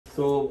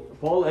So,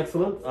 Paul,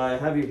 excellent. I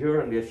have you here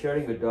and we are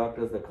sharing with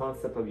doctors the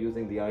concept of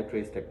using the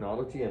iTrace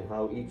technology and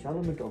how each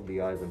element of the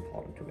eye is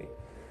important to me.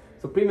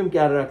 So, premium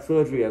cataract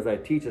surgery, as I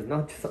teach, is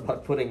not just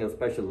about putting a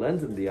special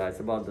lens in the eye. It's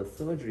about the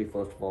surgery,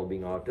 first of all,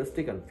 being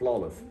artistic and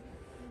flawless.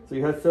 So,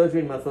 you had surgery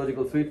in my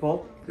surgical suite,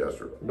 Paul? Yes,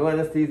 sir. No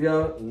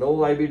anesthesia,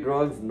 no IV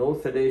drugs, no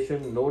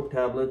sedation, no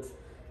tablets,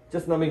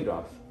 just numbing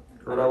drops.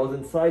 Correct. And I was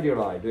inside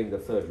your eye doing the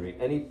surgery.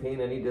 Any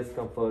pain, any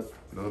discomfort?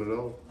 Not at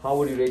all. How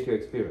would you rate your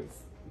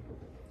experience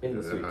in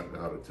the suite?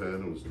 Out of 10,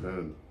 it was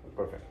 10.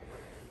 Perfect.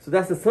 So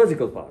that's the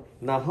surgical part.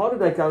 Now, how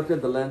did I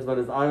calculate the lens when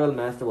his IOL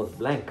master was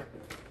blank?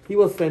 He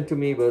was sent to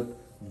me with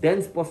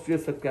dense posterior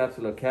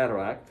subcapsular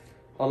cataract,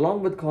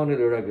 along with corneal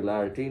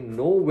irregularity,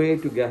 no way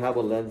to have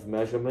a lens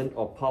measurement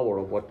or power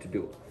of what to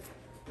do.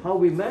 How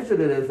we measured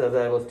it is, as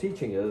I was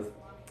teaching, is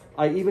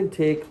I even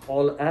take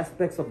all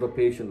aspects of the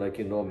patient, like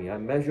you know me. I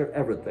measure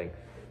everything.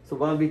 So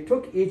when we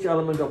took each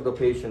element of the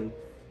patient,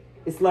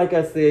 it's like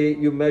I say,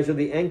 you measure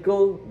the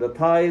ankle, the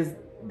thighs,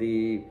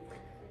 the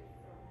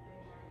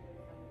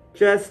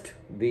chest,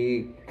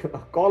 the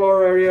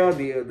collar area,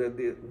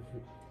 the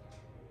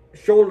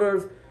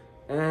shoulders,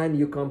 and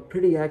you come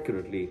pretty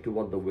accurately to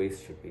what the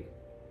waist should be.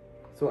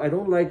 So I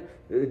don't like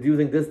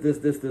using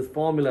this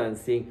formula and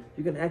seeing.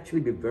 You can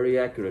actually be very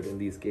accurate in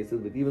these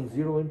cases with even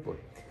zero input.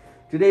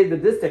 Today,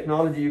 with this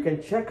technology, you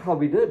can check how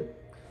we did.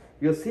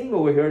 You're seeing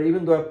over here,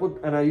 even though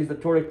I used the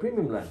toric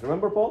premium lens.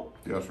 Remember, Paul?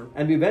 Yes, sir.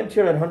 And we went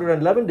here at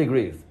 111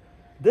 degrees.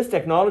 This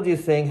technology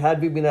is saying,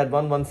 had we been at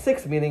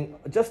 116, meaning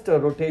just a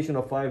rotation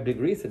of 5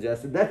 degrees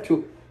suggested, that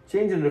to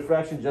change in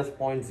refraction just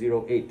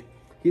 0.08.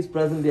 He's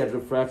presently at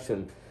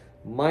refraction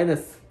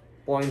minus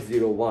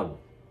 0.01,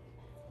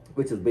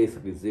 which is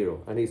basically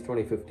 0. And he's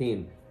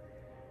 2015.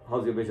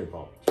 How's your vision,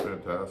 Paul? It's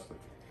fantastic.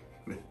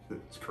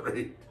 It's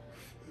great.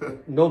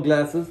 No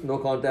glasses, no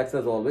contacts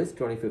as always,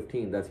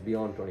 2015. That's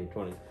beyond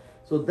 2020.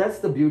 So that's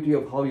the beauty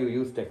of how you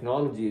use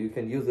technology. You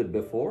can use it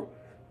before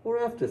or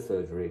after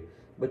surgery.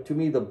 But to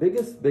me, the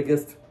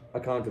biggest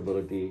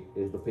accountability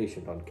is the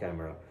patient on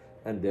camera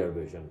and their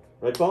vision.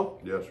 Right,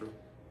 Paul? Yes, sir.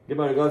 Give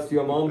my regards to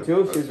your mom,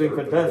 too. She's doing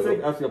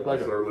fantastic. That's your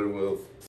pleasure. I certainly will.